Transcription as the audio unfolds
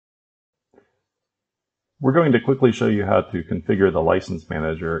We're going to quickly show you how to configure the license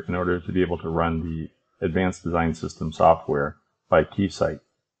manager in order to be able to run the Advanced Design System software by Keysight.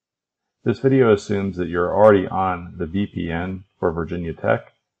 This video assumes that you're already on the VPN for Virginia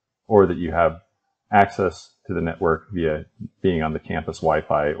Tech, or that you have access to the network via being on the campus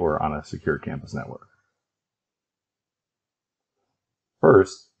Wi-Fi or on a secure campus network.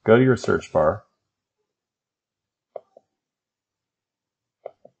 First, go to your search bar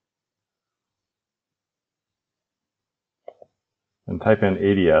and type in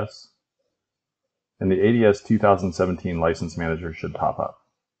ADS, and the ADS 2017 License Manager should pop up.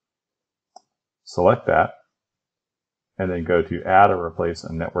 Select that, and then go to Add or Replace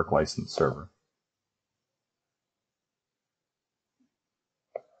a Network License Server.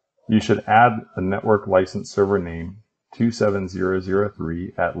 You should add a network license server name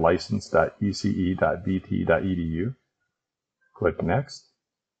 27003 at license.ece.vt.edu. Click Next.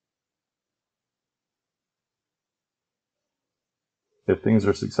 If things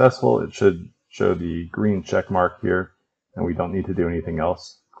are successful, it should show the green check mark here, and we don't need to do anything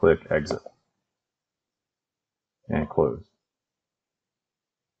else. Click Exit and close.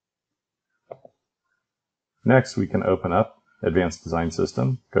 Next, we can open up Advanced Design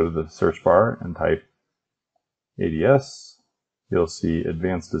System, go to the search bar and type ADS. You'll see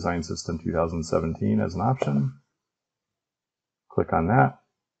Advanced Design System 2017 as an option. Click on that,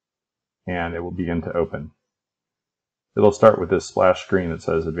 and it will begin to open. It'll start with this splash screen that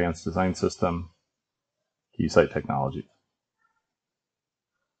says Advanced Design System, Keysight Technologies.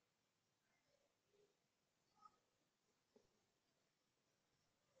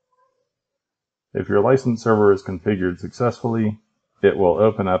 If your license server is configured successfully, it will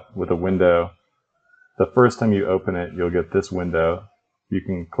open up with a window. The first time you open it, you'll get this window. You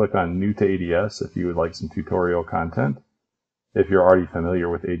can click on New to ADS if you would like some tutorial content. If you're already familiar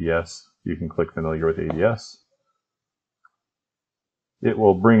with ADS, you can click Familiar with ADS. It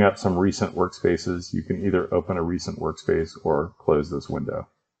will bring up some recent workspaces. You can either open a recent workspace or close this window.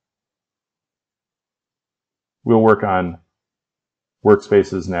 We'll work on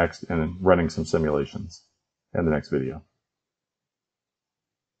workspaces next and running some simulations in the next video.